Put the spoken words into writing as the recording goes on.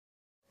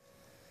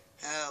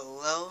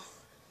Hello,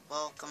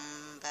 welcome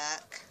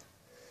back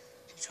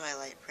to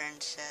Twilight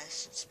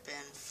Princess. It's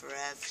been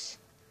forever.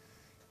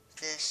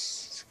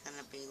 This is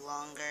gonna be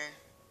longer.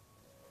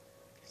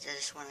 I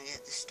just want to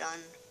get this done.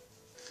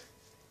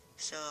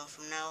 So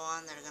from now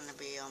on, they're gonna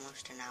be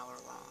almost an hour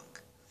long.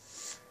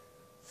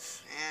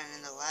 And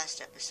in the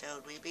last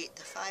episode, we beat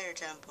the fire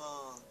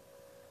temple.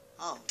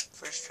 Oh,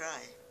 first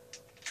try.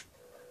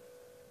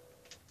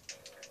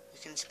 You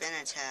can spin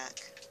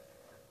attack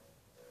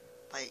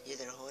by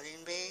either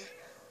holding B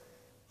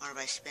or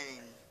by spinning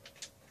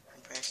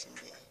and pressing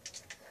B.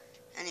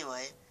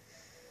 Anyway,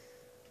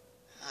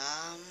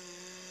 I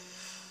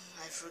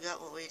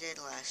forgot what we did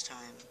last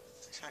time.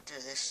 I talked to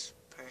this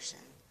person.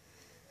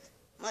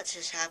 Much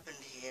has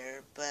happened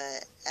here,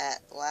 but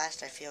at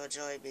last I feel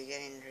joy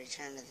beginning to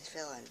return to this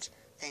village,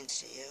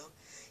 thanks to you.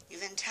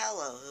 Even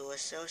Tallow, who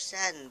was so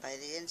saddened by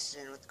the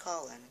incident with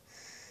Colin,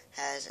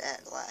 has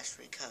at last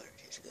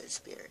recovered his good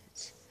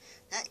spirits.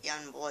 That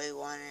young boy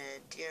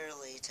wanted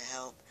dearly to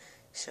help,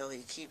 so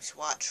he keeps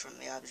watch from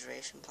the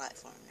observation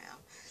platform now.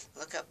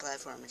 Look up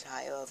platform is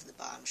high above the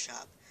bomb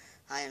shop.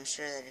 I am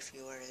sure that if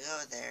you were to go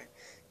there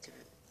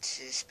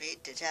to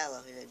speak to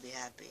Tallow, he would be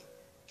happy.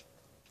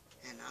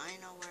 And I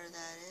know where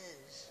that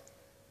is.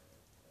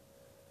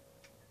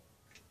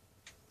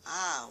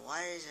 Ah,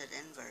 why is it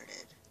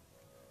inverted?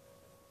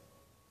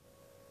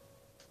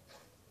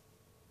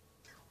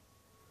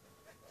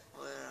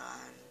 Hold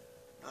on.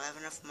 Do I have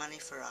enough money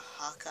for a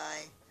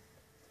Hawkeye?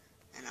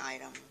 An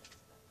item.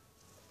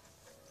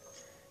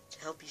 To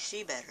help you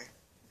see better,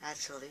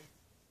 actually.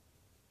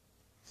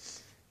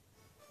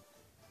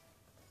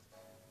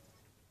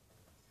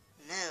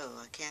 No,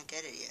 I can't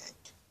get it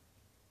yet.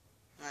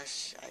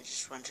 Unless I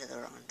just went to the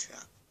wrong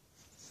truck.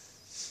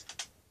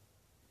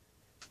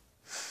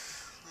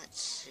 Let's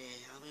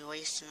see, I'll be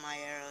wasting my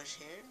arrows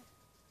here.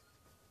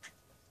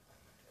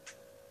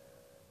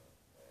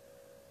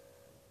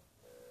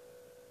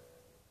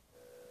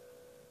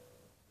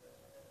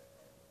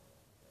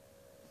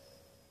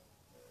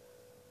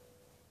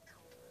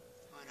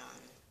 Hold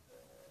on.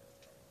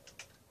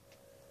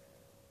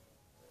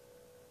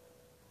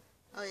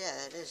 Oh yeah,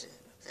 that is it,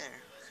 up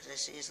there, because I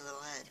see his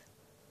little head.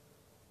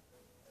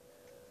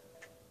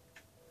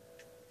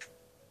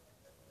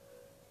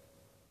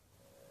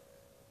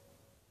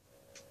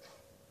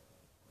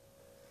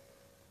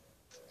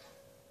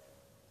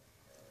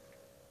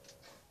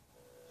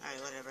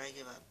 Alright, whatever, I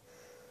give up.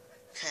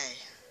 Okay.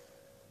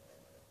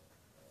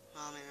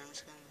 Well, I mean, I'm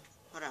just gonna...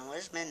 Hold on, what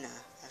does Midna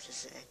have to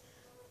say?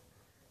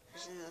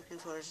 Isn't looking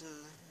for us in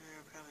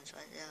the province,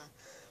 right? Yeah.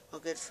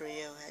 Well, good for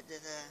you. Head to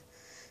the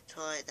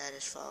Twilight that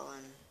has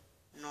fallen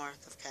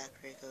north of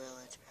Kakariko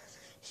Village.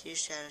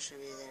 Huge shadows should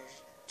be there,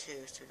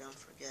 too, so don't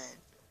forget.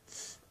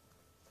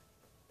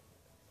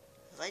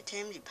 Have I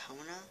tamed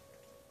Epona?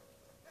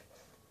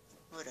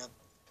 What up?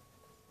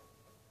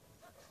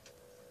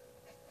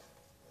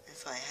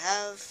 If I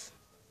have,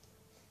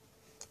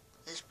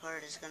 this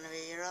part is going to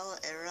be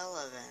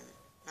irrelevant.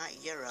 Not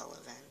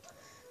irrelevant.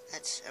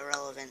 That's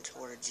irrelevant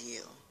towards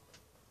you,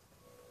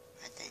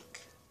 I think.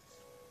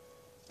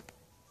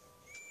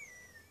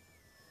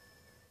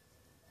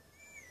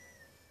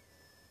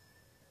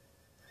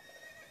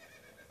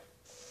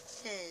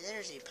 Okay,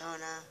 there's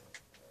Epona.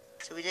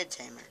 So we did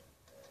tame her.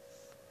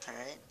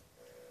 Alright.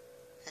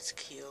 That's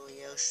Kewl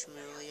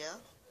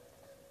Schmulio.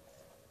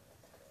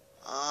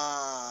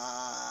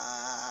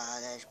 Ah,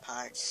 this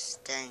part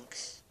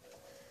stinks.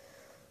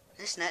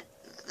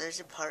 There's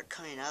a part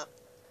coming up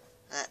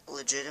that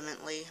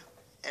legitimately,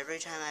 every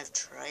time I've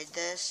tried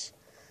this,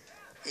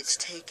 it's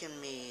taken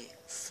me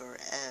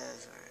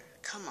forever.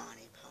 Come on,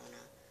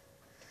 Epona.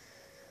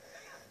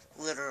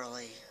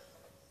 Literally,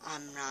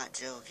 I'm not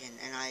joking,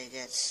 and I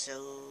get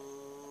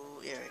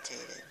so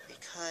irritated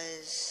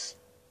because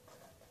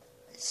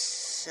it's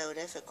so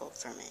difficult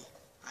for me.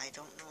 I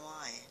don't know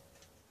why.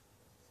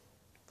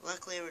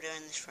 Luckily, we're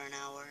doing this for an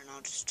hour, and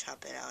I'll just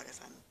chop it out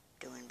if I'm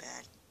doing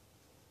bad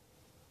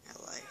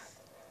at life.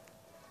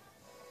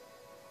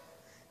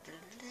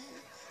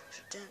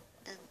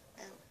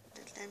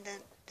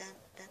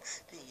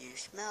 You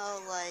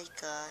smell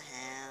like a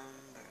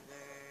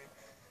hamburger.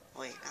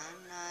 Wait,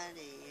 I'm not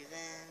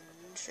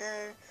even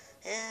sure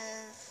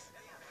if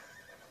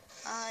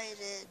I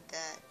did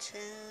that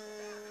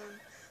tune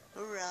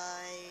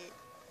right.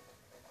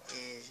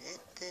 Is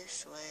it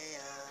this way?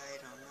 I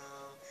don't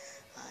know.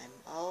 I'm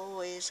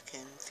always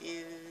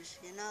confused,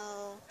 you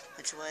know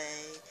which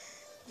way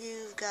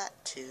you've got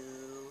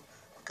to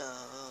go.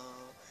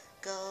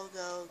 Go,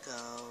 go,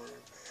 go.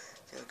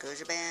 There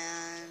goes a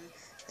band.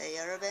 They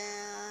are a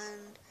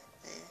band.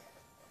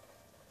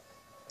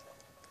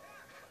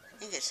 I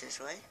think it's this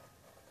way.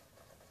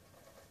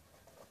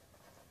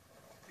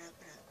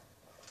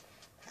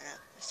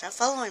 Stop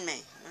following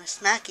me. I'm going to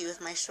smack you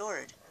with my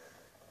sword.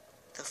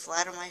 The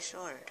flat of my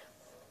sword.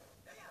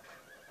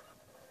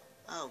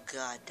 Oh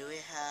god, do we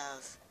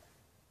have...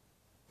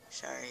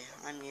 Sorry,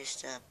 I'm used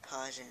to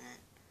pausing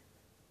it.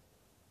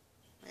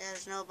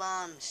 There's no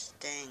bombs.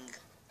 Dang.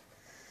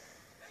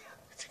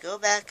 To go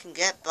back and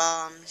get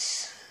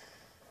bombs.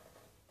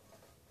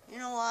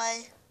 know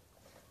why?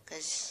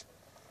 Because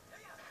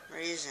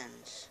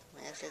reasons.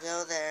 We have to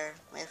go there.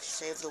 We have to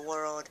save the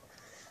world.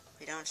 If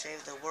we don't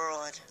save the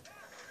world,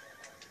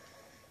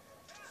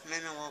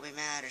 Minna will be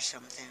mad or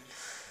something.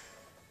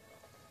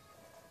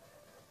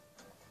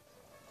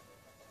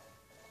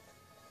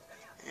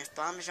 And if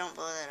bombs don't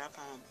blow that up,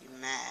 I won't be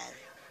mad.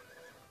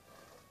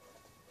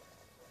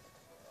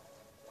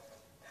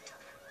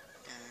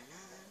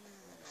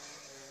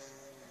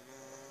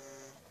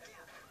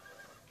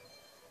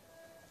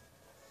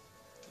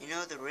 You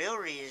know, the real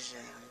reason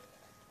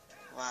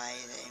why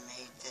they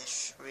made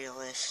this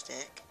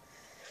realistic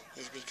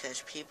is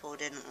because people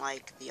didn't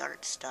like the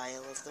art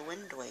style of the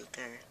Wind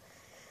Waker.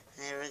 And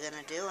they were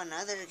gonna do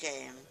another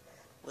game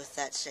with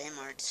that same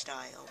art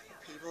style.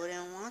 But people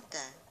didn't want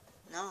that.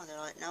 No, they're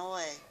like, no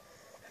way.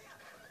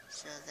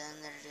 So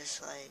then they're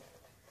just like,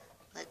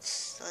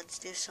 let's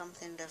do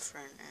something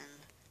different,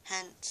 and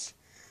hence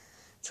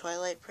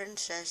Twilight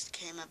Princess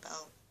came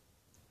about.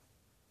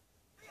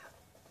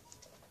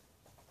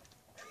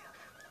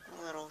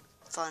 A little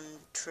fun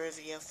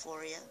trivia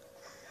for you.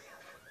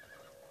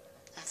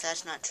 If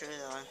that's not true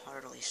though, I'm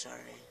heartily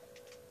sorry.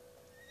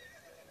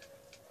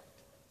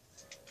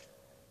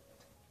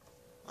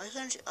 Why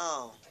couldn't you?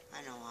 Oh,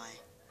 I know why.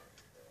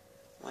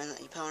 When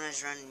the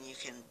opponent's running, you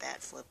can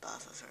bat flip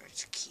off of her.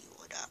 It's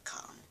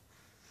Kewl.com.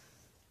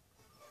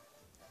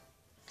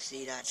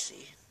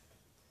 C.C.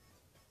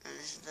 And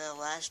this is the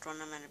last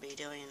one I'm going to be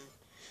doing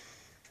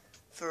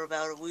for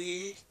about a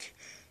week,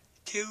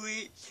 2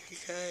 weeks,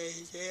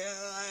 because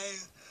I'm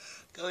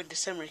going to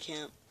summer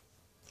camp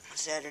on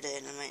Saturday,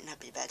 and I might not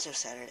be back till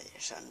Saturday or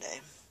Sunday.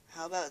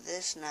 How about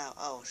this now?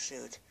 Oh,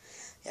 shoot.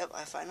 Yep,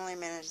 I finally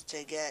managed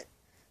to get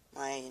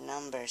my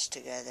numbers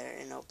together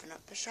and open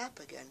up the shop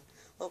again.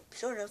 Well,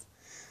 sort of.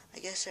 I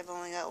guess I've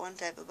only got one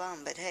type of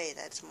bomb, but hey,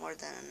 that's more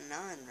than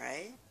none,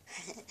 right?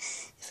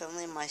 If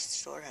only my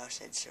storehouse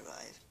had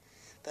survived.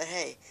 But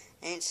hey,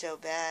 ain't so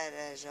bad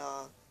as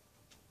all.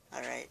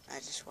 Alright, I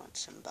just want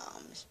some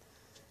bombs.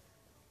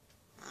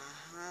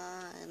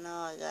 I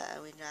know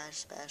we got a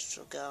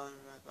special going,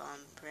 my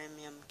bomb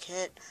premium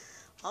kit.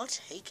 I'll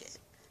take it.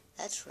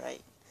 That's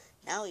right.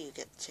 Now you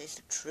get the taste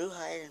of true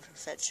height and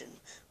perfection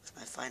with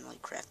my finely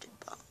crafted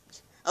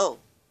bombs. Oh,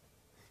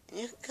 and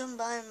you can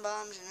combine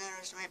bombs and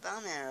arrows to make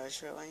bomb arrows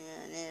for when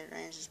you need a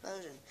range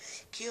explosion.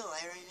 Kewl,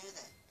 I already knew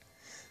that.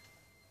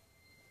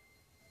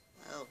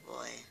 Oh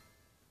boy.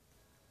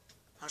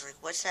 I was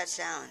like, what's that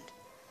sound?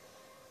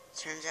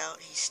 Turns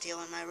out he's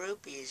stealing my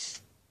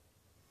rupees.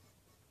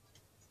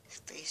 His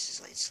face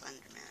is like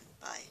Slenderman.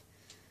 Bye.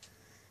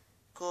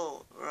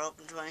 Cool. We're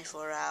open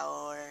 24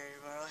 hours.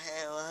 We're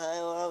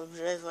open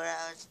 24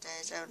 hours a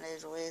day, 7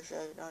 days a week,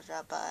 so you don't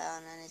drop by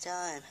on any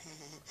time.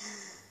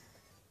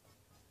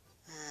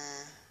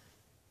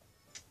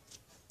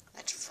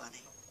 That's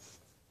funny.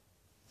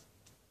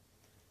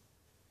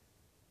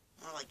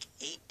 More like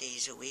 8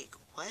 days a week.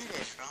 What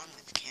is wrong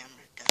with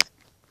camera.net?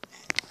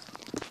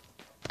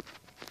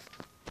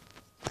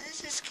 What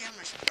is this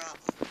camera's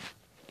problem?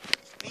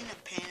 It's being a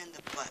pain in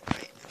the butt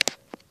right now.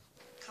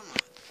 Come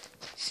on.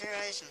 Sir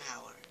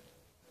Eisenhower.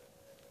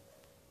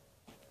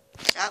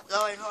 Stop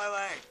going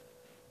forward.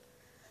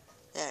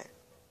 There.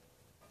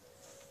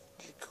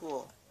 You're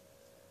cool.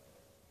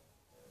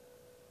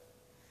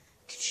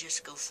 Did you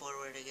just go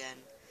forward again?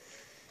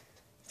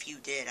 If you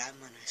did, I'm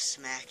gonna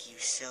smack you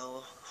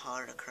so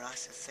hard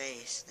across the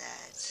face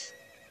that...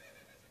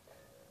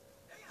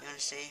 You wanna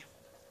see?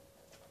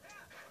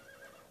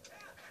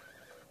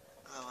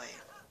 Oh,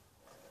 wait.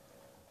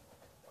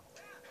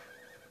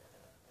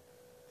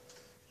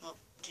 Well,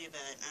 too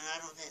bad. And I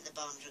don't think the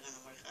bombs are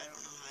gonna work. I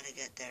don't know how to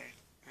get there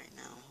right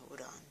now.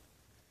 Hold on.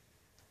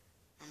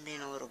 I'm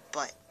being a little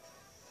butt.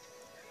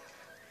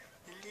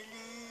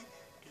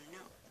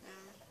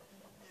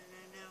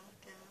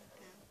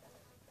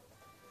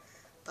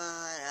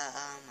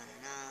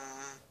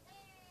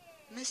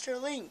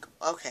 Mr. Link.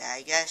 Okay,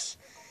 I guess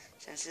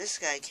since this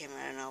guy came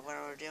out of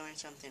nowhere, we're doing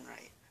something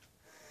right.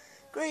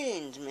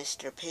 Greetings,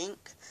 Mr. Pink.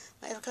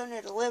 I have come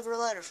to deliver a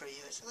letter for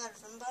you. It's a letter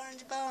from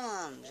Barnes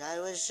Bombs. I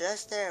was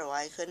just there.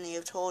 Why couldn't he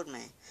have told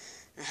me?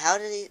 And how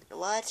did he...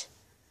 What?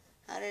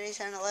 How did he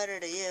send a letter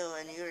to you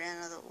and you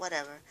ran out of...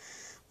 Whatever.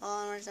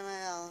 Oh, where's the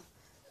mail?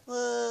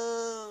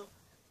 Whoa.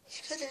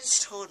 He could have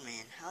just told me.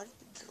 And how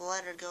did the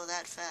letter go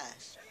that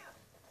fast?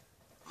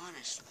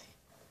 Honestly.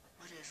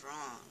 What is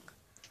wrong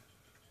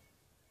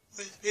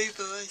with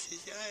people in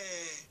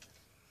society?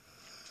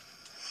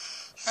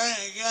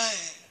 I got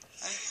it.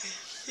 I can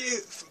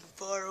shoot from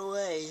far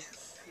away.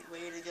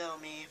 Way to go,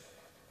 me.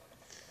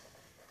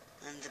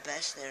 I'm the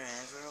best there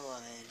ever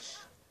was.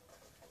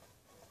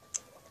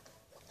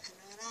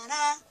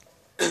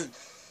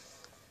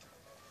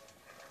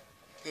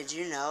 Did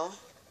you know,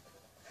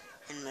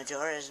 in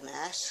Majora's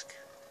Mask,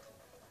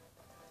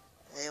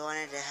 they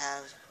wanted to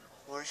have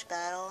horse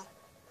battle,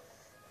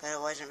 but it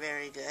wasn't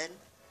very good,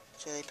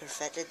 so they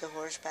perfected the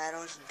horse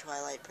battles in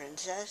Twilight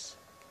Princess?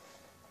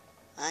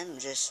 I'm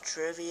just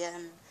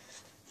triviaing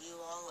you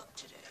all up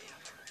today.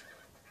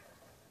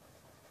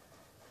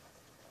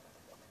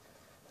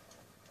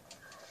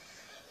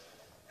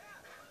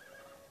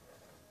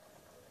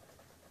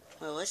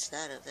 what's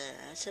that up there?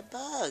 It's a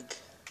bug,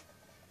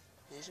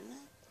 isn't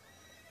it?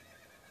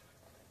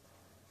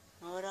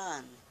 Hold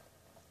on.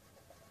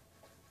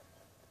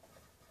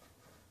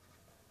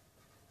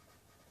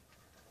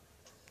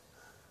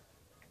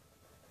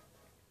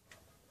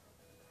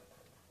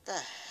 The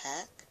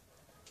heck?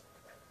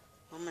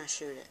 I'm gonna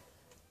shoot it.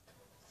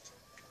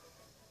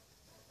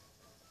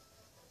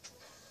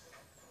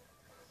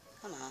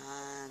 Come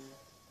on.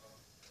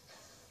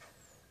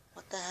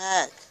 What the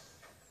heck?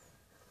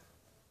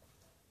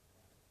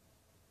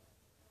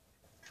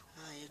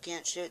 Oh, you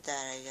can't shoot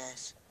that, I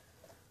guess.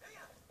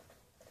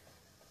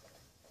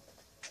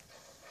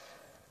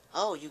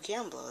 Oh, you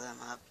can blow them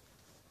up.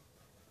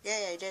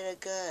 Yay, I did it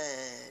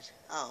good.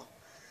 Oh,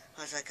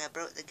 I was like, I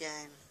broke the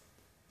game.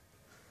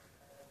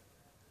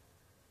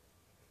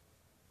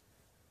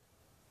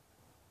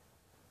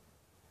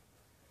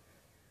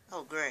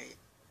 Oh, great.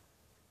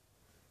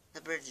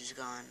 The bridge is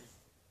gone.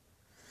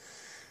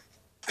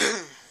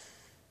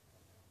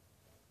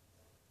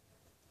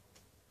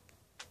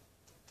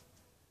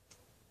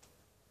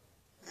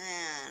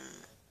 And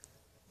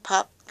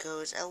pop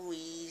goes a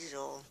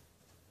weasel.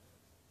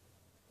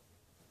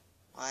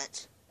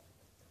 What?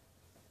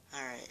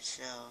 Alright,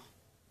 so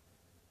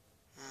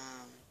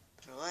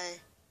put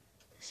away.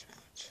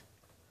 Dismount.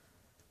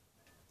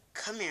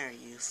 Come here,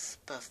 you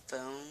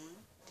buffoon.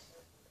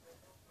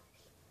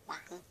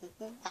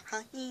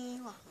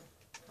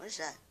 What is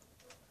that?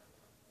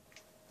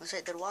 Looks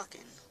like they're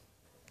walking.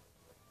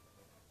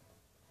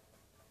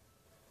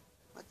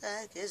 What the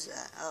heck is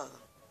that? Oh,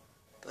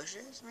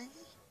 bushes maybe?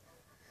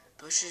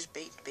 Bushes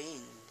baked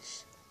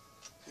beans.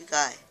 You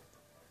guy.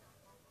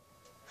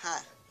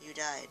 Ha, you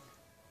died.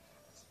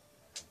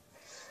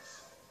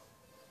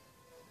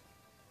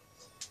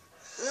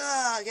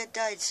 Ah, get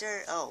died,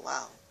 sir. Oh,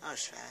 wow, that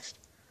was fast.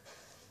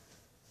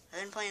 I've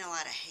been playing a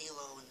lot of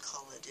Halo and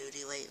Call of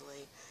Duty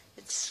lately.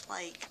 It's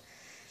like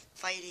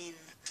fighting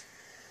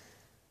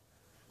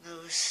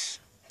those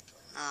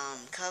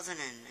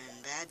Covenant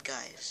and bad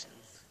guys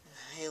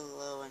in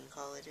Halo and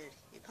Call of Duty.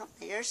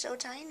 You're so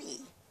tiny.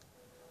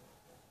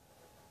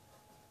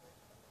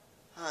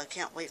 Oh, I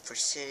can't wait for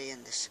City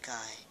in the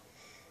Sky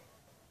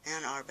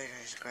and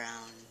Arbiter's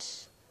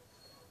Grounds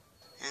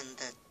and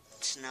the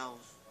Snow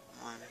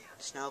one,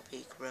 Snow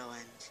Peak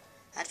Ruins.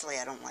 Actually,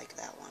 I don't like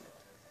that one.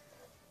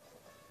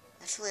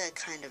 Actually, I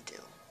kind of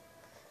do.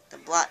 The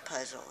blot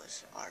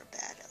puzzles are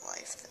bad at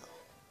life, though.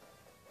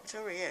 What's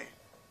over here?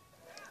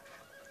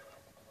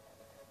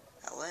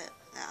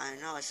 I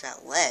know it's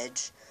that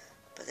ledge,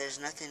 but there's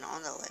nothing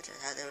on the ledge. I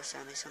thought there was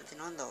going to be something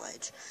on the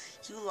ledge.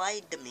 You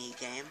lied to me,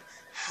 game.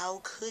 How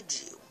could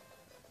you?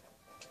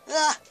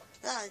 Ah!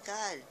 Oh,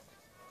 God.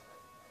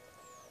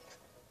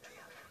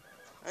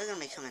 We're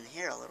going to be coming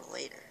here a little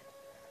later.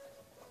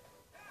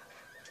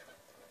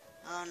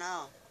 Oh,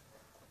 no.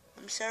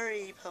 I'm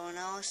sorry, Pono.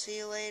 I'll see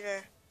you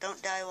later.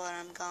 Don't die while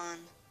I'm gone.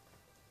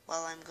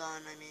 While I'm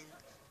gone, I mean.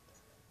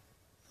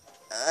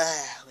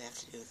 We have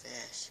to do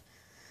this.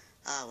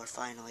 Ah, we're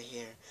finally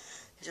here.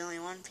 There's only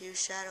one few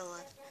shadow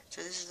left.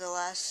 So this is the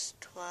last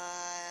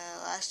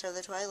of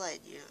the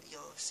Twilight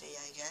you'll see,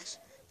 I guess.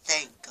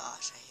 Thank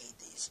gosh, I hate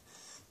these.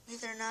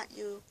 Whether or not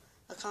you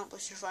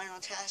accomplish your final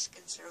task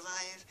and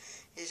survive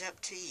is up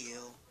to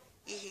you.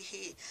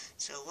 Hehehe.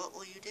 So what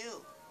will you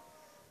do?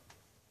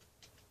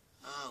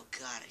 Oh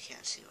God, I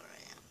can't see where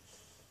I am.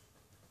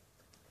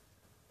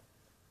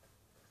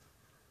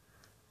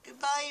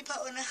 Goodbye,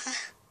 Pona.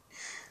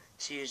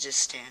 She was just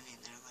standing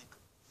there like,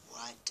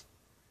 what?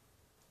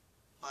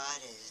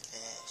 What is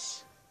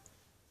this?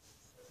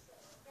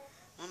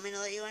 Want me to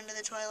let you into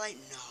the Twilight?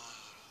 No.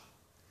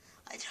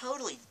 I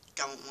totally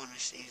don't want to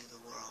save the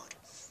world.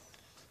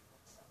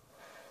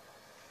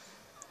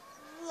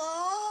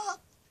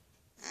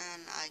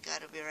 And I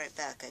gotta be right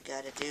back. I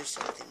gotta do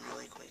something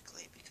really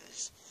quickly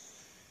because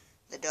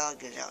the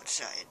dog is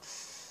outside.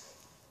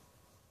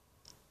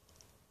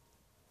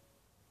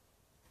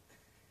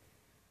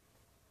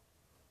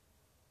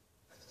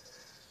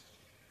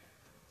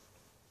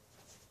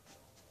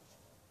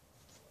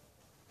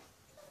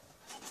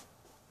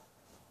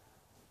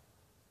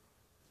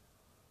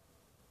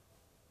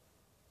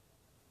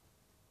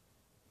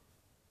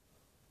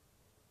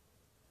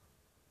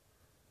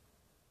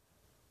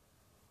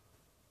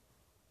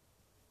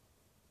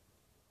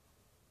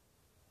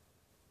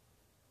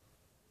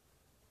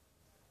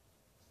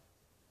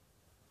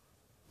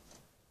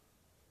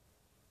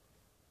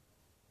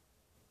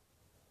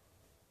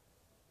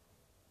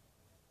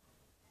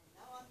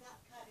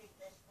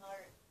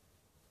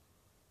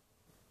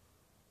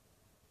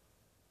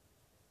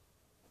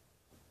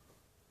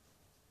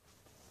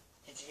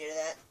 Did you hear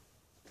that?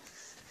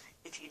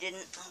 If you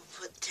didn't, I'll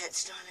put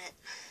text on it.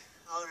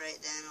 Alright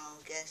then,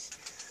 I'll guess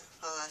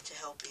I'll have to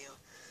help you.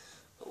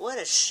 But what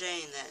a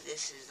shame that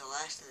this is the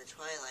last of the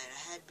Twilight.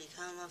 I had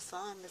become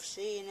fond of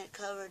seeing it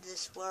covered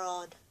this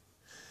world.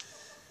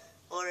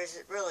 Or is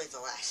it really the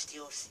last?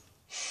 You'll see.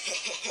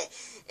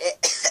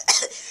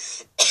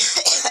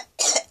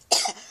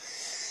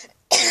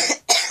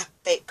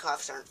 Fake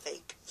coughs aren't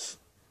fake.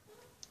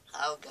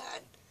 Oh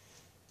God.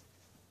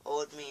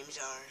 Old memes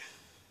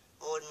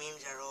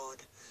are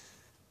old.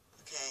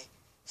 Okay,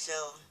 so,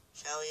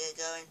 shall we get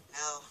going?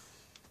 No.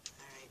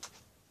 Alright.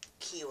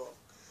 Kewl.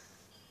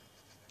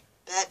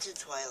 Back to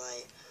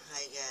Twilight,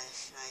 I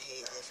guess. I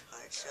hate this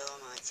part so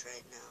much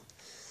right now.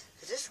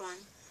 Because this one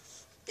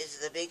is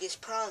the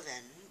biggest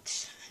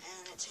province,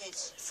 and it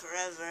takes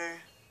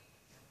forever.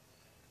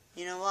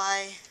 You know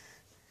why?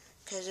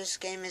 Because this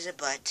game is a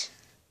butt.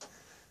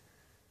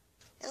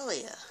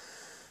 HYLIA.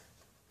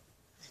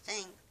 I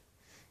think.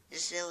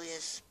 Is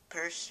HYLIA's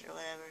purse or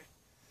whatever.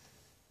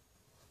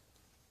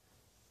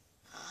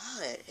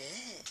 Oh, it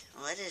is.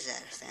 What is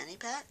that, a fanny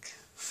pack?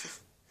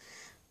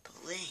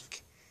 But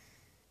Link,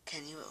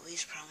 can you at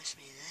least promise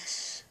me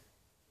this?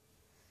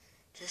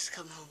 Just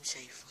come home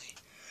safely.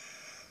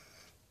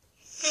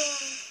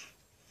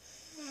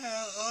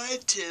 I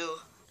want to.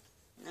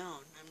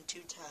 No, I'm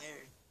too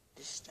tired.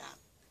 Just stop.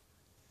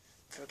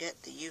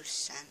 Forget the use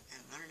scent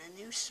and learn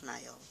a new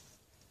smile.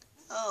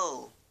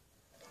 Oh.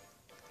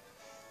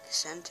 The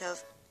scent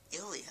of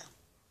HYLIA.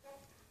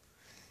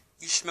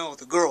 You smell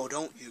the girl,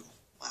 don't you?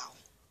 Wow.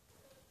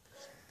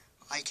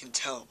 I can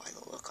tell by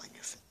the look on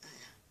your face.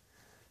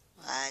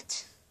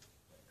 What?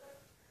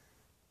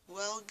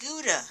 Well,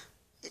 Gouda.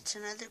 It's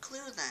another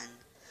clue then.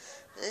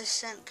 This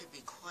scent could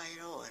be quite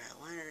old.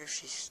 I wonder if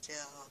she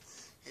still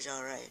is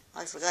alright.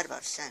 I forgot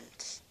about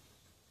scents.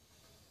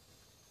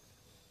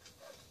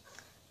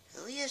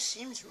 HYLIA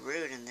seems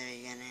rude in the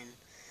beginning.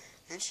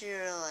 Then she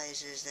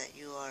realizes that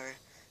you are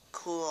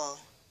cool.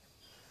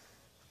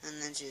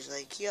 And then she's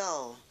like,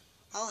 yo,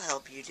 I'll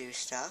help you do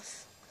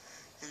stuff.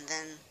 And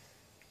then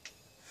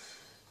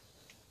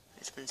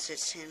it's been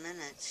 16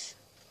 minutes.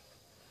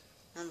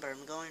 Remember,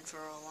 I'm going for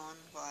a long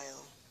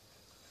while.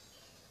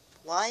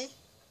 Why?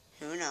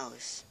 Who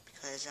knows?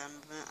 Because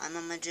I'm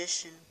a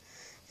magician,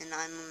 and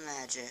I'm a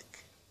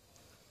magic.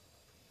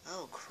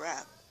 Oh,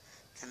 crap.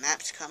 The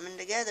map's coming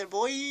together,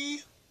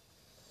 boy!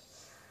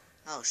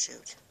 Oh,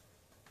 shoot.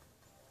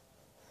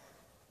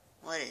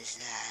 What is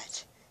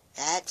that?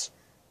 That's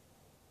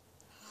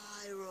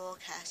Hyrule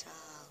Castle.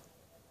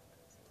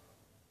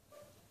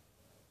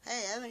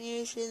 Hey, haven't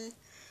you seen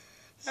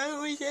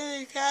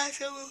the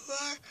castle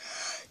before?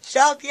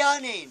 Stop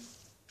yawning!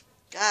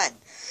 God.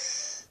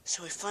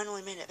 So we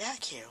finally made it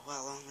back here.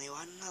 Well, only a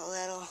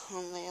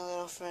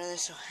little further,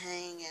 so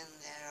hang in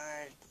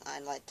there,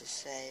 I'd like to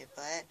say,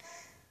 but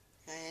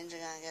things are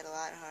gonna get a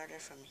lot harder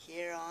from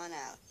here on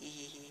out.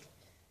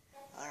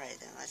 Alright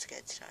then, let's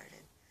get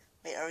started.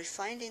 Wait, are we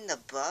finding the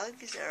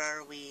bugs, or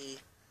are we...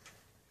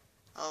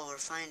 Oh, we're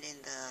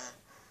finding the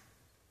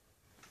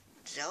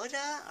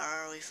Zelda, or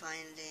are we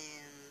finding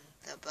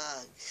the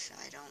bugs?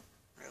 I don't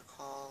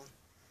recall.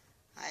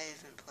 I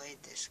haven't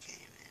played this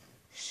game in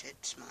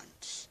 6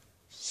 months.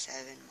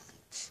 7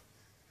 months.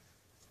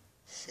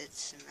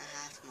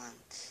 6.5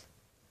 months.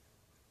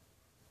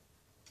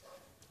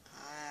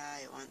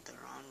 I went the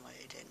wrong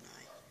way, didn't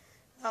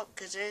I? Oh,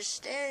 because there's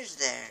stairs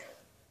there.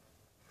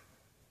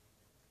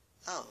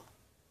 Oh.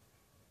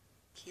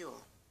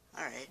 Kewl.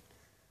 Alright.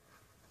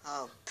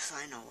 Oh,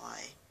 I know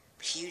why.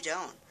 But you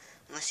don't.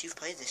 Unless you've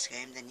played this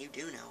game, then you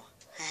do know.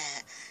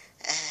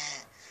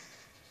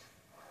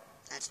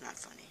 That's not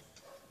funny.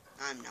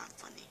 I'm not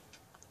funny.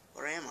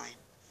 Or am I?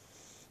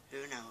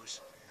 Who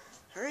knows?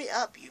 Hurry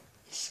up, you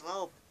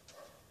slow.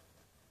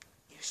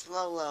 You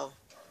slow-lo.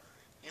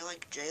 You're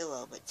like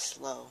J-Lo, but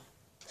slow.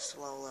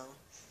 Slow-lo.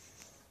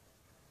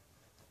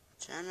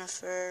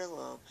 Jennifer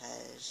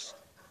Lopez.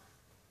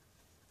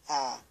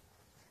 Ah,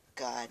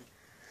 God.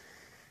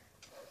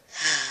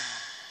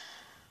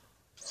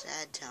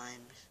 Sad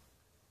times.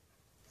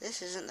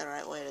 This isn't the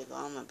right way to go.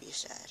 I'm gonna be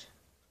sad.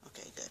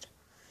 Okay, good.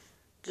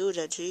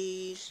 Gouda,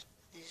 jeez.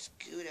 It's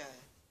Gouda.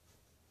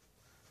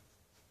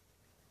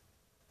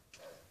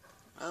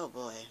 Oh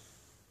boy.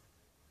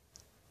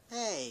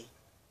 Hey,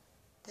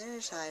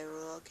 there's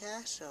Hyrule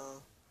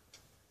Castle.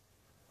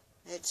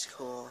 It's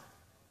cool.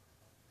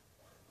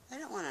 I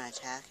don't want to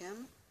attack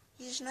him.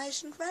 He's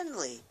nice and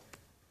friendly.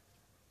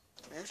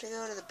 Do we have to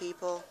go to the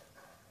people?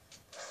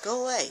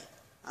 Go away.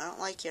 I don't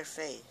like your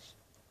face.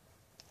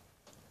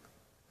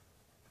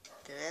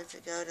 Do we have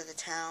to go to the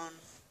town?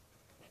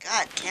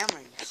 God,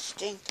 Cameron, you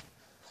stink.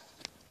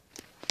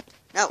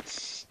 No,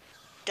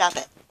 stop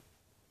it.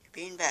 You're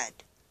being bad.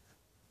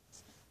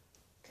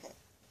 Okay.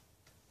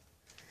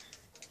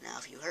 Now,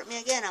 if you hurt me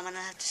again, I'm gonna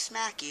have to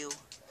smack you.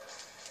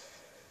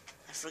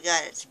 I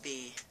forgot it to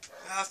be.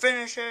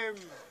 Finish him.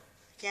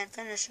 I can't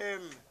finish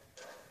him.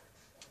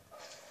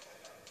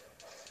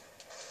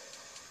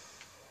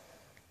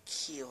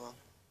 Kewl,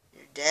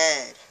 you're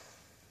dead.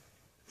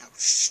 Now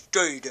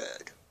stay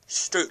dead.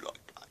 Stay like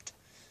that.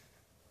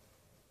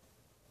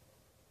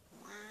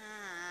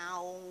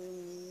 Wow.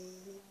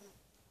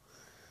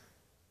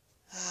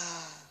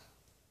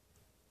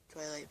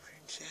 Twilight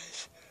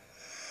Princess.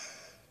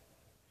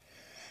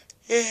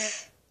 Yeah.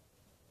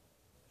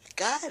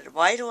 God,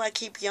 why do I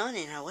keep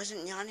yawning? I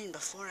wasn't yawning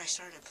before I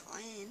started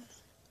playing.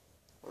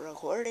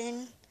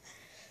 Recording.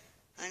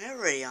 I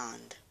never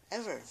yawned.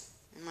 Ever.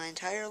 In my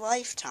entire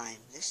lifetime.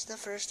 This is the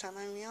first time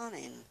I'm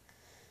yawning.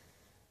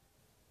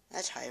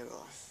 That's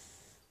Hyrule.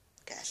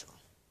 Castle.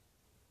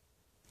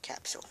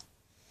 Capsule.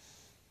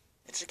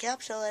 It's a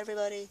capsule,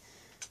 everybody.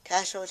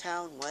 Castle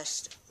Town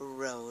West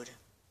Road.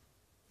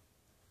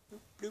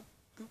 Bloop, bloop,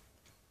 bloop.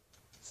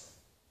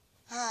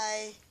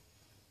 Hi.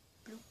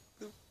 Bloop,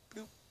 bloop,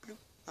 bloop, bloop.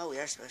 Oh, we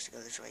are supposed to go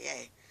this way.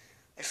 Yay.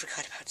 I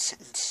forgot about the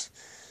sentence.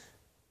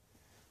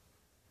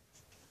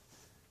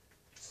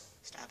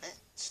 Stop it.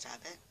 Stop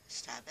it.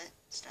 Stop it.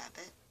 Stop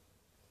it.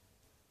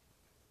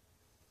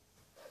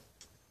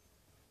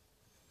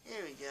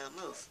 Here we go.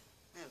 Move.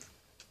 Move.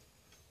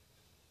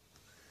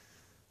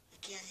 I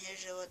can't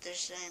hear what they're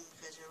saying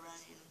because they're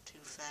running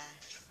too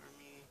fast for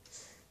me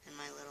and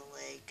my little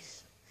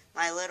legs.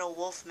 My little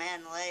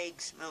wolfman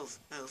legs. Move.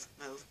 Move.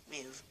 Move.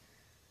 Move.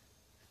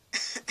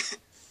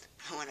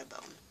 I want a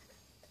bone.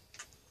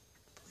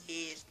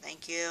 Please.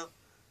 Thank you.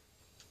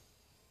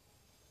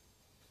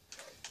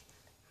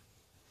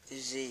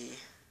 Z.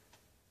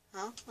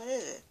 Huh? What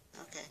is it?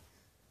 Okay.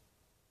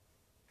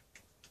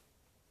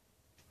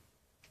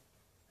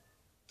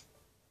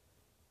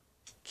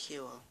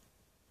 Kewl.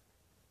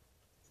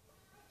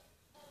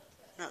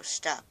 No,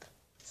 stop.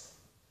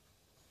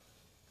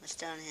 What's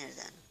down here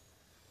then?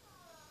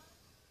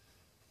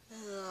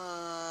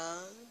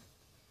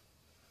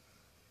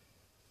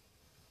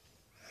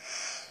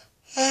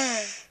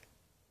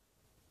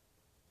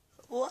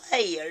 Why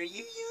are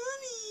you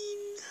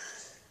yawning?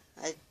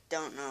 I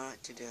don't know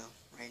what to do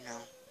right now.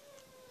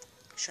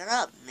 Shut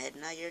up,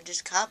 Midna. You're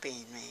just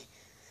copying me.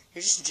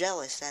 You're just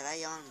jealous that I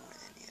yawn more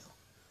than you.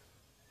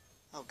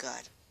 Oh,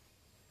 God.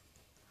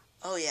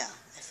 Oh, yeah.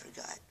 I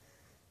forgot.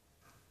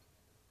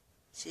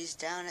 She's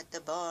down at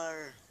the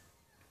bar.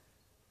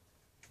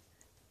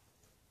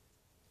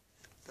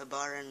 The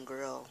bar and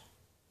grill.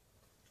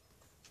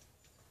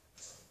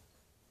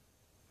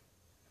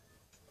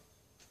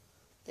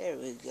 There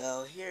we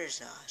go.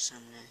 Here's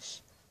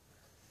awesomeness.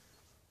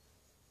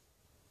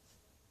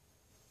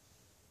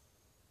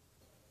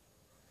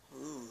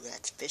 Ooh,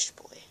 that's Fish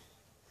Boy.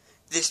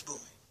 This boy.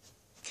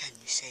 Can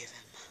you save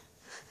him?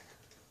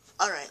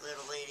 Alright,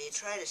 little lady.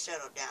 Try to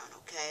settle down,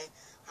 okay?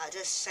 I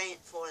just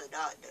sent for the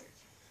doctor.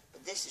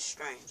 But this is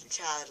strange. A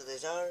child of the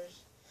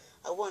Czars?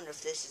 I wonder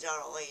if this is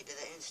our way to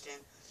the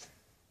instant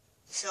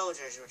the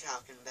soldiers were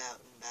talking about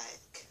in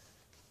back.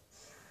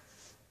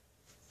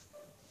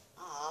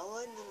 Oh,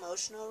 what an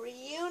emotional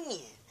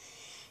reunion.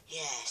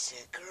 Yes,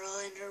 a girl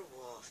and her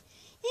wolf.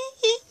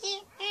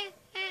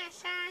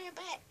 Sorry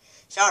about it.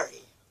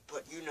 Sorry,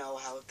 but you know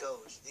how it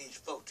goes. These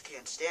folks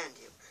can't stand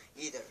you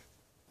either.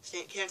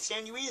 Can't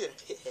stand you either.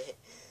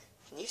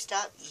 Can you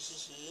stop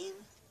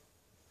ee-hee-heeing?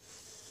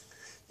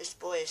 This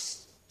boy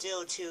is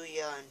still too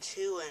young,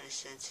 too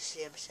innocent to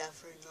see him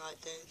suffering like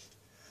this.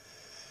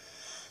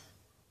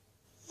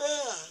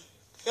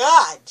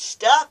 God,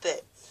 stop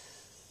it.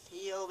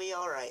 You'll be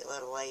alright,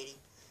 little lady.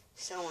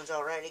 Someone's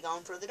already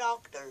gone for the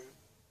doctor.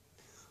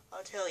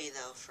 I'll tell you,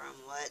 though, from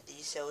what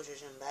these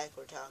soldiers in back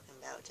were talking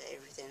about to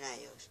everything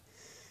else,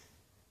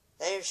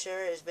 there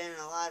sure has been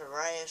a lot of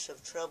riots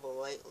of trouble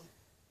lately.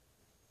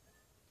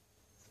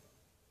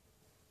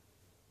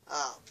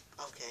 Oh,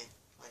 okay,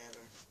 whatever.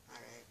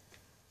 Alright.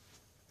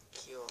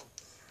 Kewl.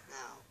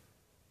 Now,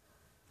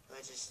 do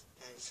I just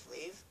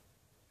leave?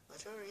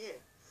 What's over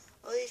here?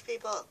 Oh, these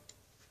people.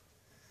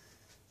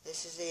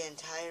 This is the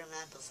entire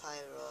map of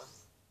Hyrule.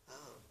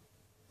 Oh.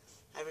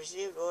 I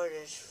received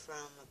orders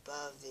from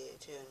above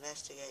to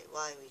investigate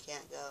why we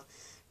can't go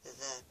to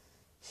the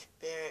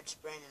Spirit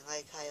Spring in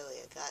Lake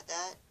Hylia. Got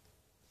that?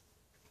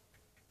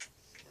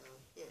 So,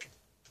 here.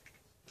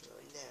 I'm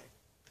going there.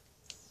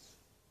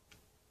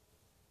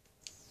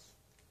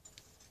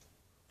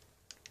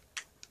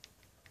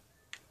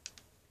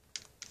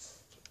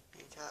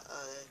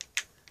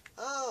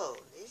 Oh,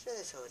 these are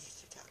the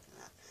soldiers you're talking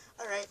about.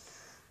 Alright,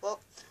 well,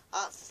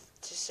 off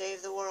to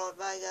save the world.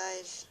 Bye,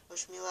 guys.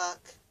 Wish me luck.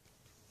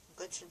 I'm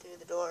glitching through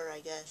the door,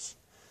 I guess.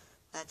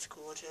 That's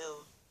cool,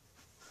 too.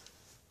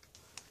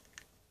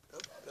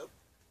 Nope, nope.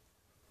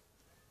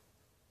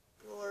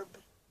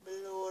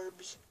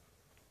 Blorbs.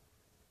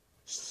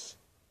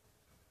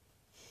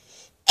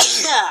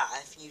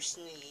 If you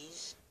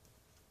sneeze,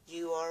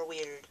 you are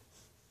weird.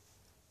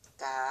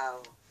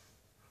 Ow.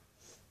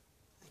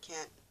 I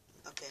can't.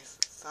 Okay,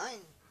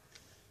 fine.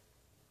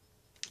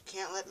 You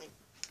can't let me.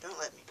 Don't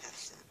let me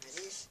pass them. Are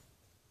these?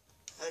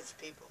 Oh, it's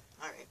people.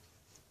 Alright.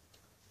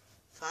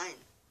 Fine.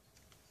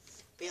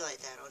 Be like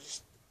that.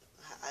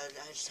 I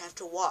just have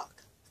to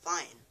walk.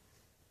 Fine.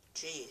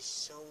 Jeez,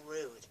 so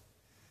rude.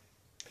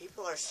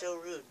 People are so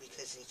rude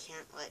because they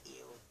can't let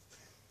you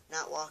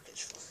not walk as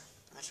far.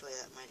 That's why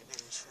that might have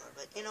been as far.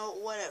 But, you know,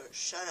 whatever.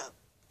 Shut up.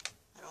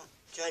 I don't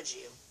judge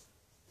you.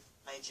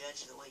 I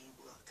judge the way you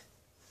look.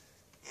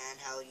 And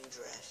how you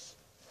dress.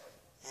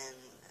 And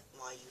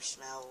why you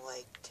smell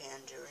like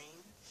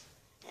tangerine.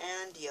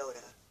 And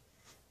Yoda.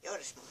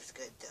 Yoda smells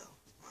good, though,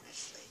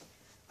 honestly.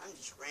 I'm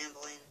just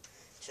rambling.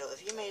 So if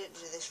you made it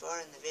to this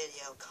far in the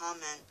video,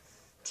 comment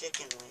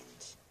chicken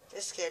wings.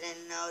 Just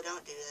kidding. No,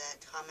 don't do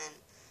that.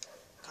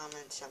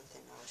 Comment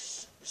something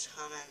else. Just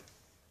comment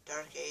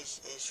Dark Ace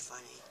is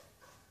funny.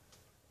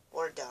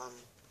 or dumb.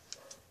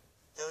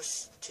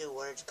 Those two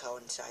words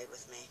coincide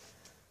with me.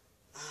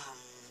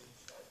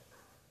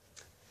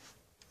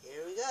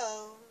 Here we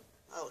go.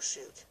 Oh,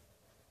 shoot.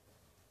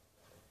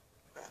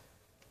 Crap.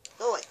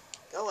 Go away.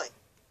 Go away.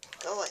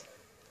 Go away.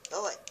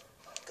 Go away.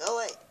 Go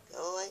away.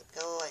 Go away.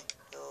 Go away.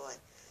 Go away.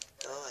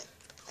 Go away.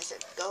 I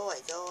said go away.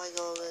 Go away.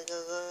 Go away.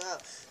 Go, go, go.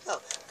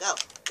 Go. Go.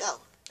 Go.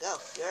 Go.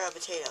 You're a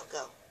potato.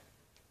 Go.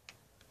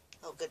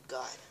 Oh, good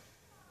God.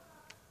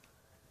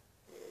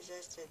 Is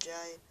just a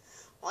giant...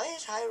 Why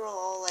is Hyrule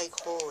all, like,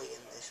 holy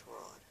in this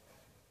world?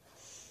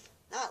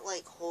 Not,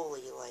 like,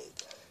 holy, like,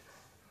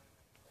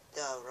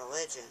 the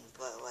religion,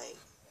 but, like...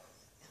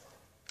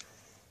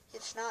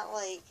 It's not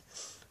like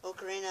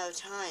Ocarina of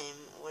Time,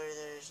 where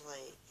there's,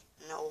 like,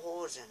 no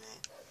holes in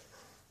it.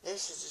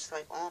 This is just,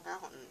 like, all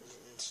mountains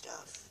and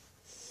stuff.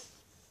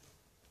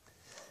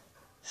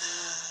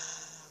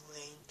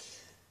 Link,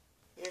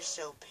 you're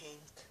so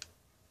pink.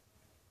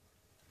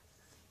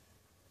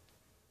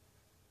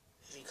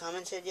 Have you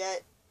commented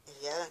yet?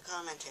 If you haven't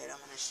commented, I'm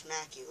gonna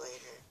smack you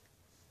later.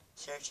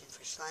 Searching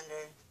for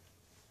Slender.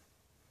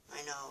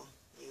 I know,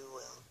 you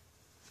will.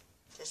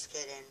 Just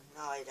kidding.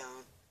 No, I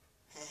don't.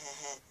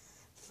 Hehehe.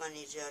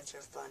 Funny jokes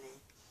are funny.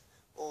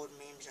 Old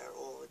memes are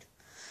old.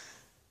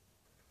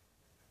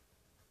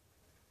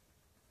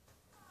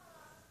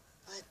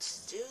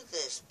 Let's do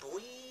this, boy.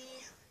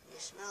 You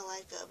smell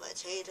like a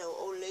potato,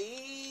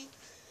 ole.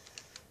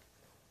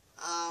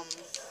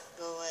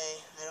 Go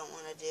away. I don't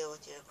want to deal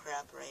with your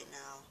crap right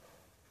now.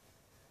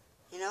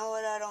 You know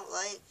what I don't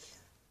like?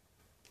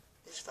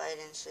 This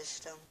fighting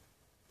system.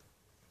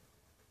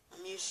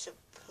 I'm used to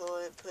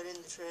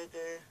putting the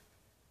trigger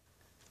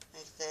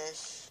like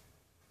this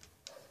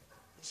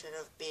instead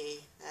of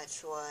B.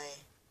 That's why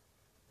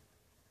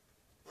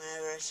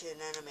whenever I see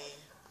an enemy,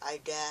 I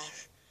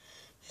dash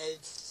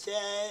and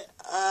say,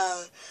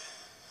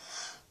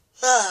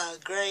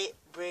 Great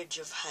Bridge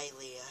of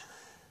Hylia.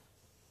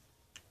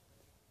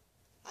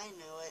 I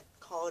knew it.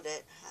 Called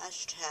it.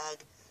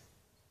 Hashtag.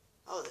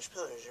 Oh, those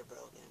pillars are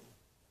broken.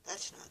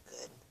 That's not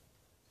good.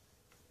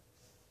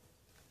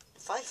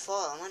 If I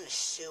fall, I'm gonna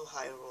sue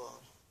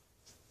Hyrule.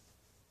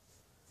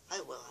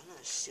 I will. I'm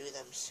gonna sue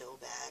them so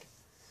bad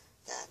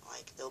that,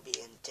 like, they'll be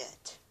in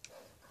debt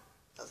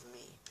of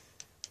me.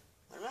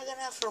 What am I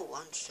gonna have for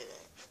lunch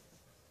today?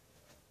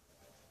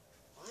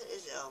 What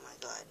is it? Oh my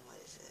God, what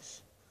is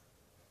this?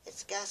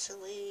 It's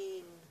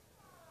gasoline.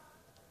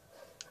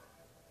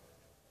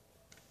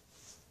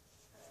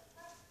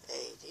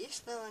 Hey, do you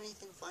smell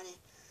anything funny?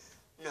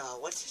 No,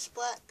 what's this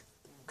black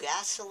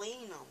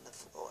gasoline on the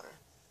floor?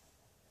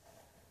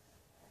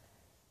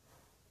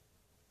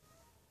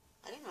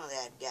 I didn't know they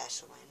had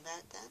gasoline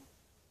back then.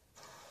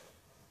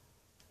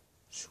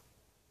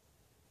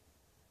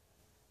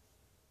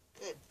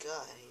 Good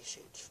God, he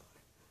shoots far.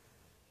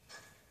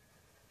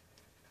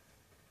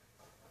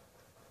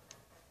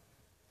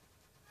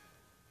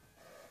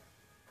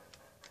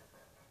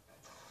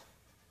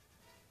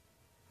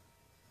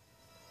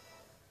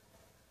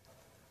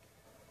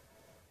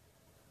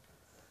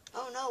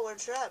 Oh no, we're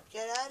trapped.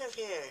 Get out of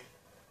here.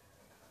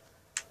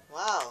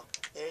 Wow,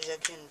 there's a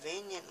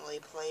conveniently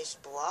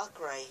placed block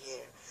right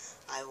here.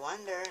 I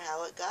wonder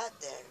how it got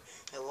there.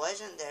 It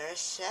wasn't there a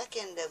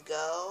second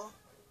ago.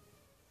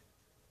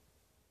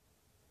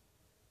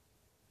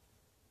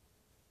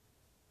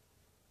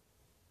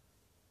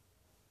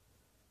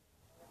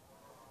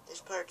 This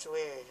part's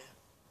weird.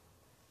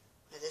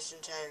 This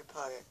entire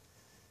part.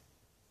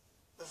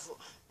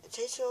 It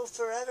takes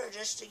forever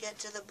just to get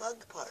to the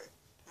bug part.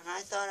 And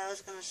I thought I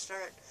was going to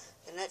start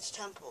the next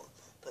temple.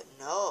 But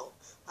no,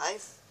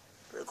 I've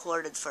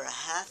recorded for a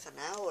half an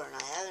hour and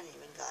I haven't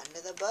even gotten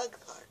to the bug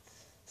part.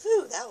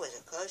 Phew, that was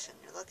a close one.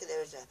 You're lucky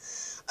there was a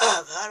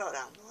puddle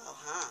down below,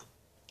 huh?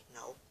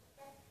 No.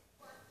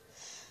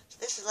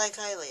 This is like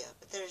Hylia,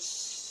 but there's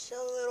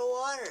so little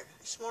water.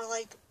 It's more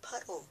like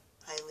puddle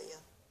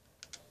Hylia.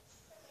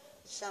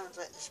 It sounds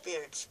like the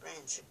Spirit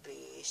Spring should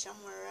be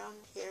somewhere around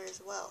here as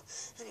well.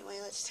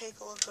 Anyway, let's take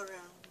a look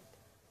around.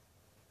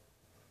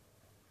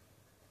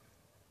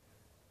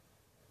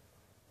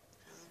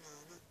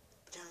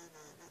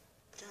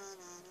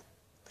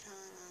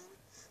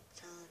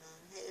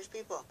 Hey, there's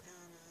people.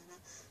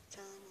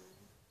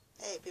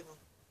 Hey, people.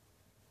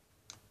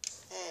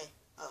 Hey.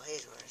 Oh,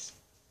 he's worse.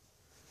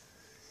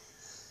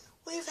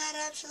 We've had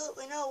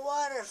absolutely no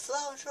water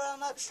flowing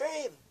from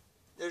upstream.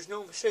 There's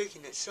no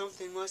mistaking it.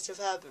 Something must have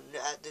happened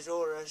at the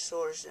Zora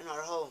source in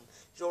our home.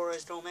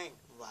 Zora's domain.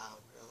 Wow,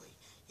 really.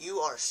 You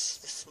are the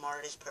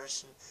smartest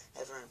person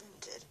ever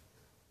invented.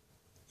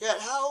 Yet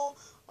how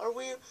are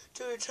we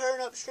to return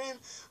upstream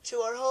to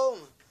our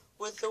home?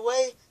 With the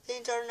way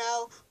things are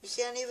now, we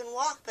can't even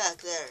walk back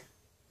there.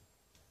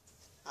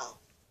 Oh.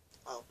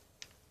 Oh.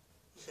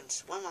 You can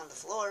swim on the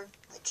floor,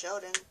 like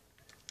Sheldon.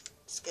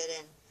 Just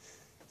kidding.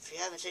 If you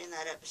haven't seen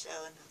that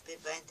episode of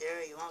Big Bang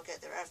Theory, you won't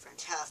get the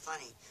reference. How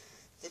funny.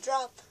 The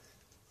drop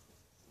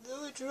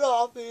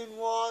in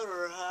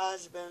water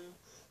has been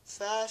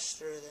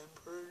faster than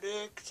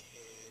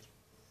predicted.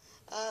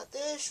 At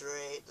this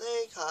rate,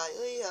 Lake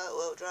Hylia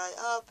will dry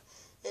up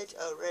It's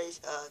a race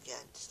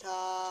against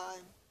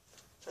time.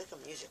 It's like a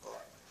musical.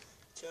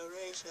 It's a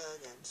race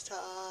against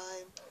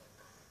time.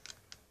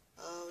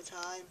 Oh,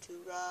 time to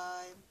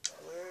rhyme.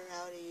 Where,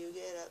 how do you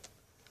get up?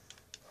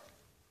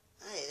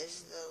 Hey,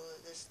 this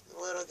is the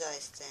little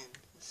guy's thing.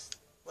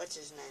 What's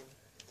his name?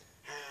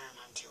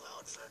 I'm too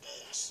old for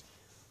this.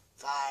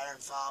 Fire and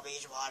Fall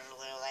Beach,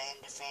 Waterloo, Land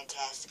of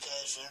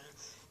Fantastication.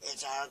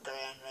 It's our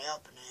grand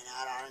reopening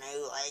at our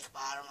new lake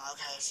bottom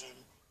location.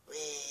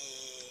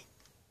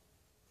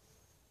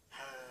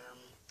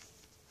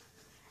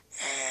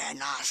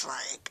 Nice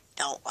lake.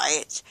 Don't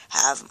lights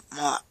have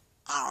more,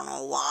 I don't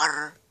know,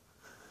 water?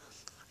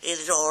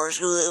 Is it ours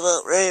who live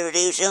up ready to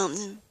do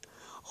something?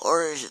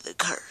 Or is it the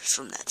curse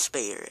from that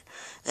spirit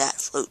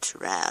that floats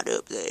around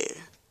up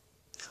there?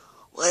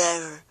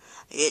 Whatever.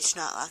 It's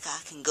not like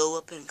I can go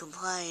up and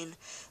complain.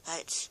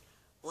 That's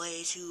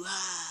way too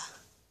high.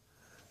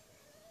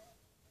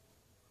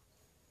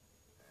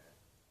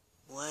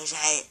 Was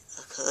that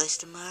a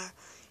customer?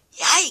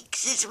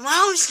 Yikes, it's a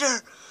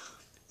monster!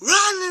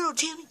 Run, little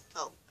Timmy!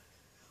 Oh,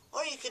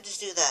 or you could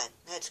just do that.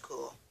 That's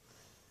cool.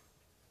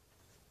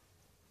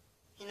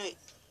 You know,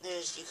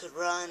 you could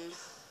run,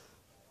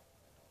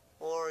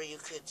 or you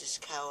could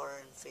just cower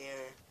in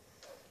fear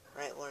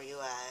right where you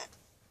at.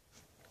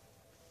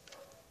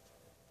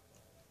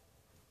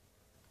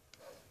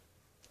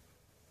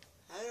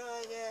 How do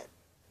I get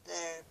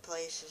there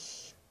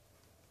places?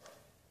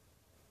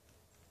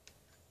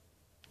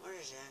 Where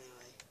is it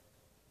anyway?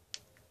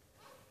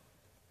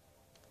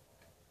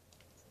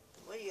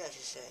 What do you have to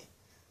say?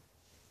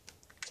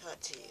 Talk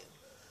to you.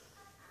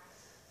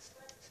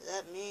 So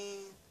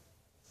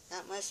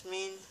that must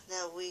mean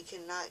that we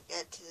cannot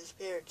get to the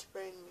Spirit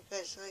Spring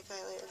because Lake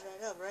HYLIA is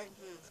right up, right?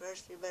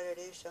 First you better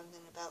do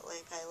something about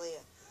Lake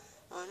HYLIA.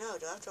 Oh no,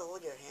 do I have to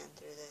hold your hand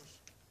through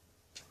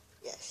this?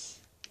 Yes,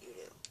 you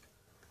do.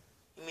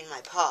 You mean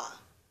my paw?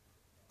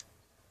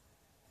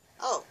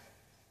 Oh,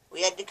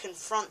 we had to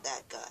confront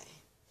that guy.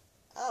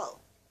 Oh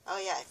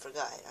yeah, I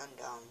forgot. I'm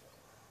dumb.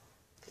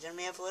 Because then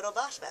we have a little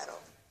boss battle.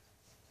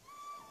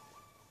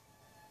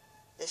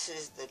 This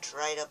is the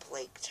Dried Up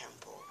Lake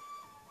Temple.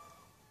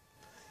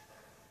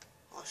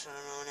 Also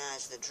known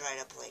as the Dried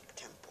Up Lake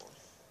Temple.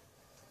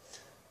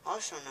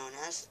 Also known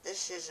as,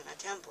 this isn't a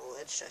temple,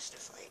 it's just a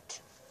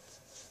fight.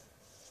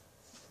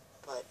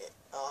 But,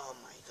 oh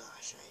my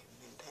gosh,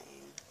 I'm in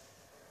pain.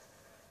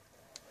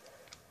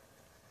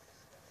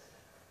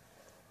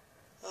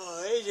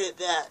 Oh, isn't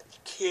that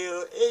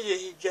cute? Isn't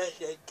he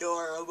just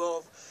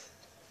adorable?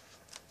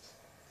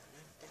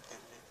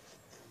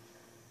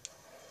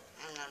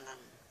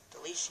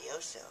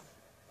 Delicioso.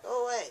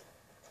 Go away.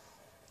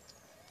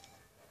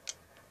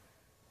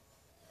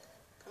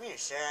 Come here,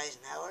 Sir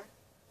Eisenhower.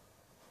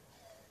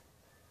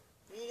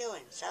 What are you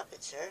doing? Stop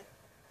it, sir.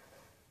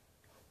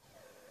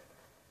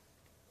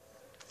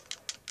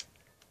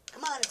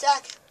 Come on,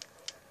 attack!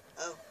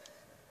 Oh.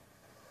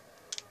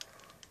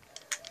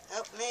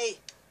 Help me!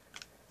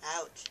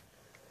 Ouch.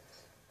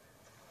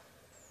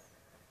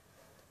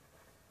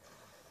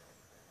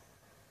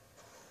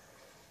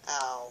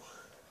 Ow.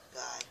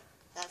 God.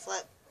 That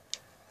flip.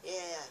 Yeah.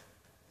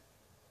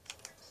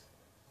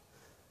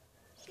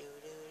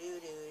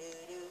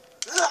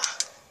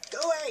 Go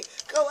away!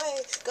 Go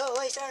away! Go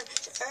away, sir!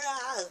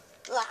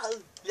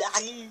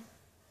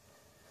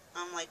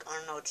 I'm like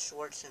Arnold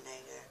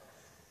Schwarzenegger.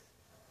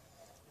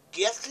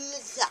 Get to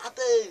the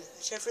chopper!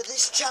 Except for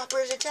this chopper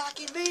is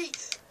attacking me!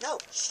 No!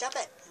 Stop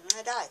it! I'm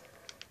gonna die.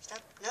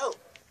 Stop. No!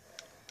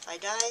 If I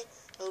die,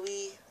 it'll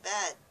be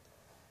bad.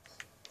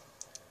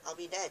 I'll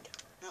be dead.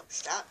 No,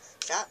 stop.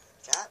 Stop.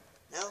 Stop.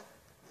 No.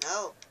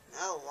 No.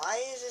 No.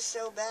 Why is this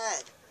so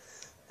bad?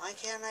 Why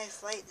can't I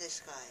fight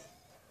this guy?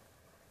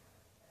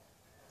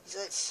 He's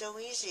like so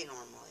easy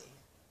normally.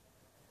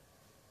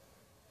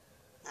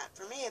 Not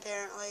for me,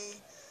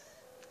 apparently.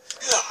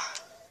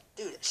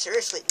 Dude,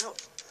 seriously, no.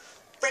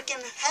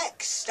 Frickin'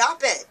 heck,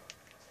 stop it!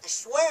 I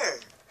swear.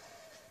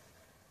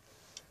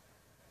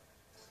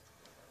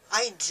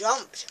 I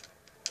jumped,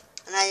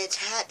 and I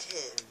attacked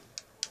him.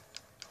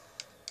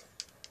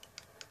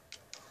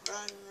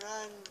 Run,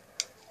 run.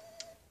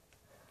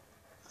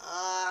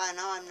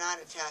 No, I'm not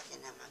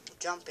attacking him. I'm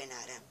jumping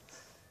at him.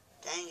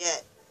 Dang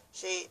it.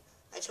 See,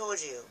 I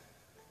told you.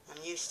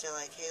 I'm used to,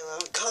 like, Halo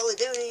and Call of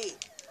Duty.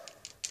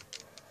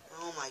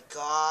 Oh, my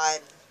God.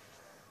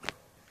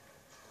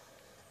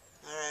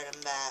 Alright,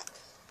 I'm back.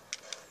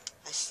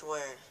 I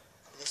swear.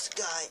 This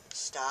guy.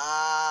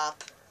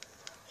 Stop.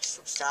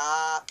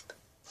 Stop.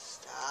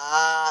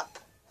 Stop.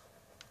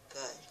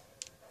 Good.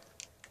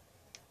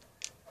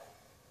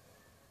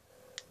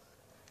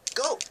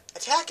 Go!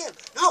 Attack him!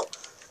 No!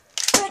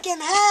 Freaking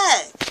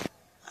heck!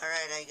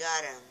 Alright, I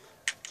got him.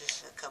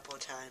 Just a couple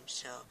times,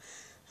 so.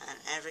 And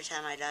every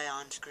time I die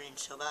on screen,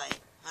 so bye.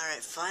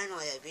 Alright,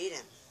 finally I beat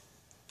him.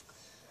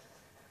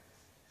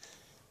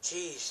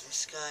 Jeez,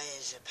 this guy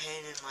is a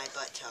pain in my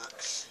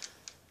buttocks.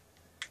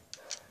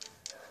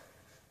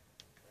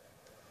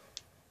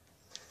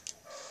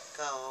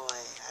 Go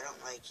away. I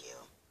don't like you.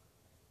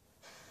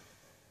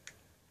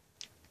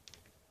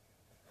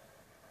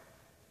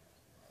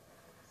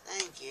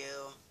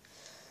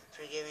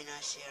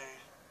 messier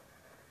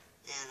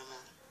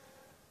animal.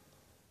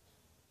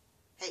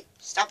 Hey,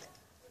 stop it.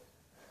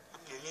 I'm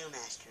your new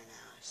master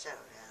now. Settle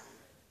down.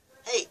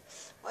 Hey,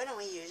 why don't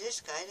we use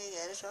this guy to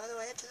get us all the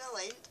way up to the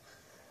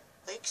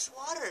lake's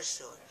water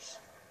source?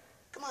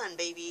 Come on,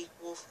 baby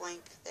wolf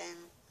link then.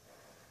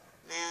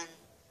 Man,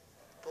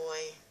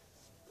 boy,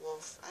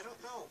 wolf, I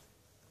don't know.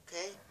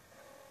 Okay?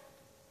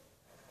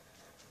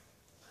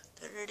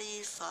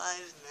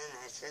 35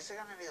 minutes. This is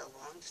going to be the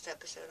longest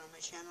episode on my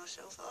channel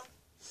so far.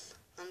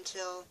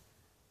 Until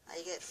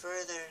I get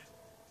further.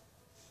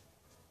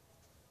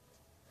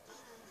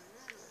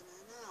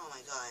 Oh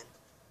my god.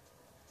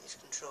 These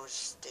controls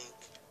stink.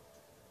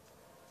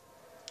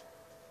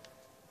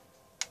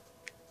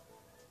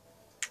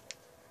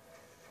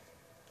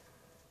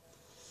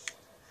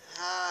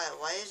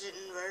 Why is it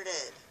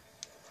inverted?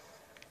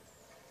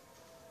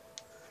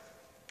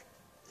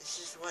 This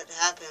is what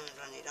happens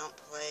when you don't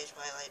play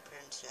Twilight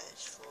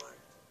Princess for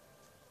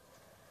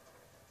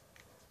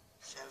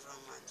several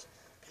months.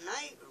 Can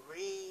I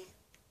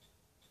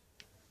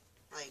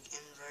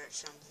invert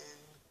something?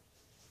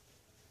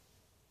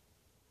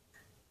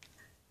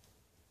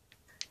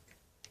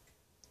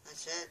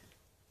 That's it?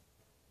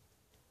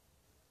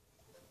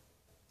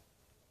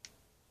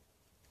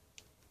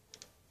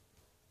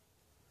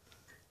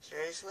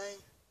 Seriously?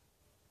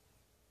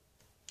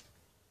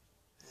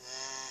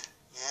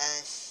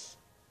 Yes.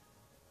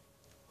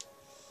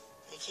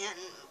 I can't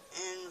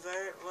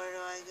invert. Where do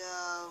I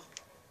go?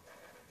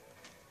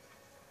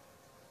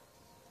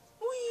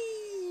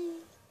 Whee!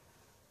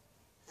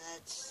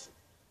 That's...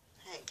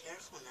 Hey,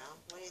 careful now.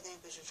 What do you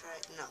think we should try?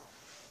 No.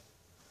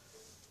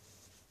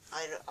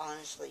 I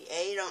honestly,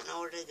 A, don't know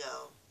where to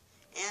go.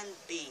 And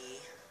B,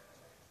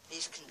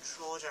 these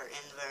controls are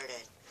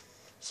inverted.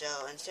 So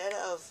instead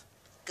of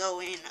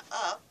going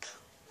up,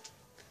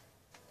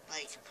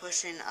 like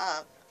pushing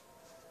up,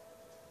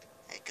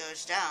 it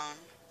goes down.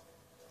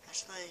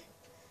 Actually,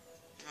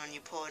 and when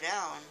you pull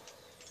down,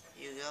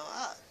 you go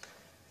up.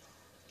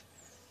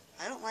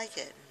 I don't like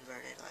it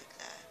inverted like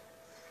that.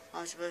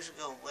 I'm supposed to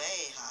go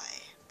way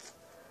high.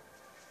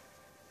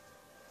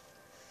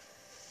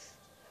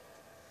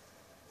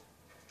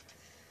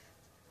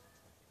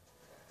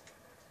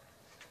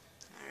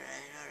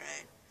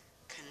 Alright.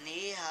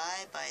 Knee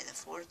high by the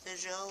 4th of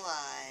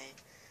July.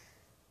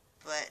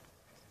 But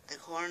the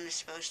corn is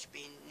supposed to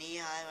be knee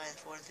high by the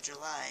 4th of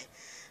July.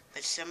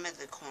 But some of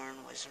the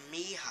corn was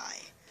me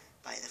high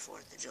by the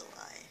 4th of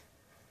July.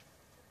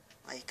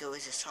 Like it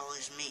was as tall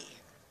as me.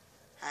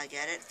 I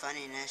get it?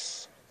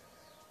 Funniness.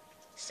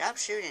 Stop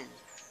shooting.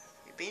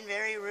 You're being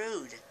very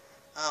rude.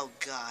 Oh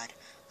God.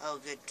 Oh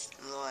good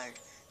Lord.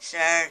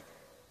 Sir.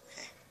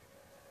 Okay.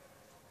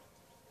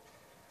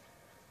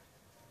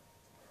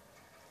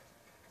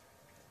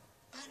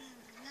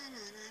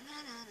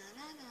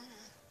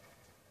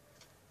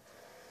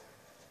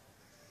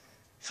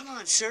 Come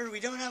on, sir, we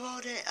don't have all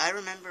day. I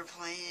remember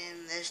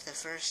playing this the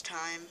first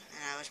time,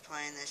 and I was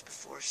playing this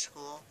before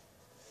school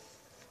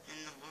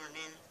in the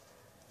morning.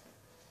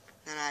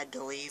 Then I had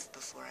to leave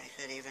before I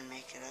could even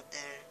make it up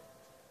there.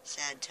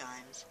 Sad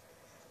times.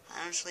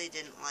 I honestly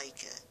didn't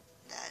like it.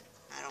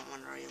 I don't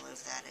want to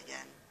relive that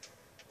again.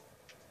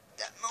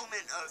 That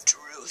moment of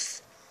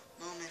truth.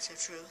 Moments of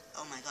truth.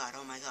 Oh my god,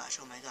 oh my gosh,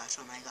 oh my gosh,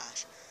 oh my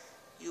gosh.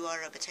 You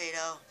are a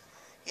potato.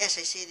 Yes,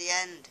 I see the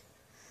end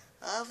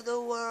of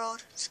the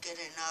world. Just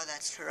kidding. No,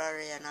 that's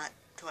Terraria, not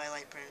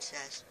Twilight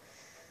Princess.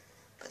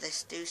 But they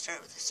do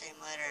start with the same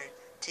letter.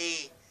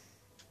 T.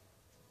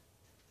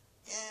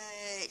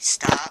 Yay.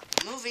 Stop.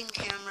 Moving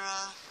camera.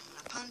 I'm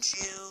gonna punch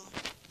you.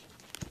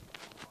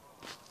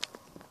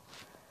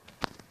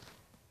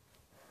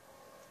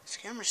 This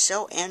camera's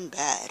so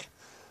bad.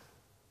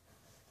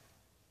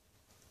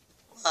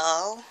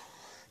 Well,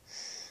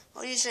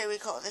 what do you say we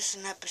call this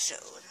an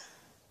episode?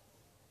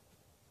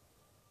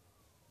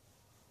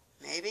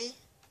 Maybe?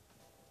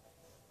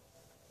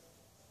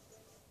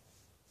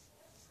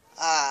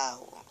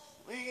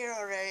 We're here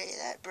already.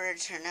 That bird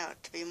turned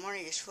out to be more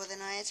useful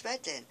than I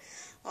expected.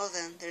 Well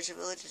then, there's a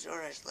village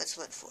door. Let's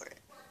look for it.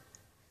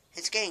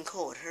 It's getting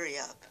cold. Hurry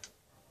up.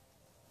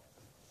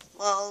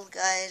 Well,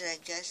 guys, I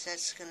guess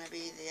that's gonna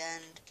be the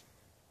end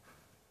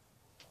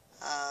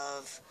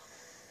of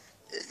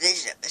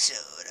this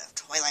episode of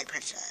Twilight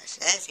Princess.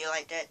 If you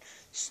liked it,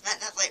 smack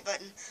that like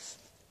button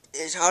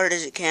as hard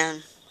as it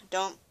can.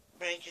 Don't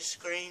break your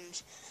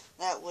screens.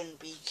 That wouldn't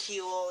be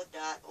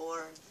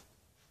Kewl.org.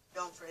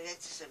 Don't forget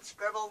to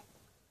subscribe.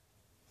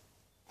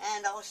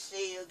 And I'll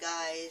see you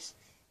guys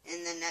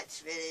in the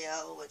next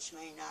video, which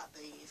may not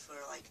be for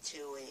like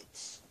 2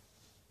 weeks.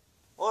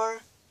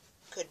 Or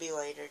could be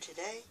later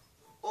today,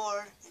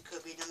 or it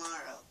could be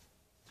tomorrow.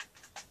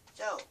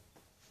 So,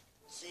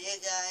 see you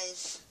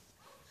guys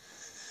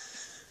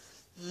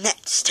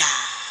next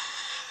time.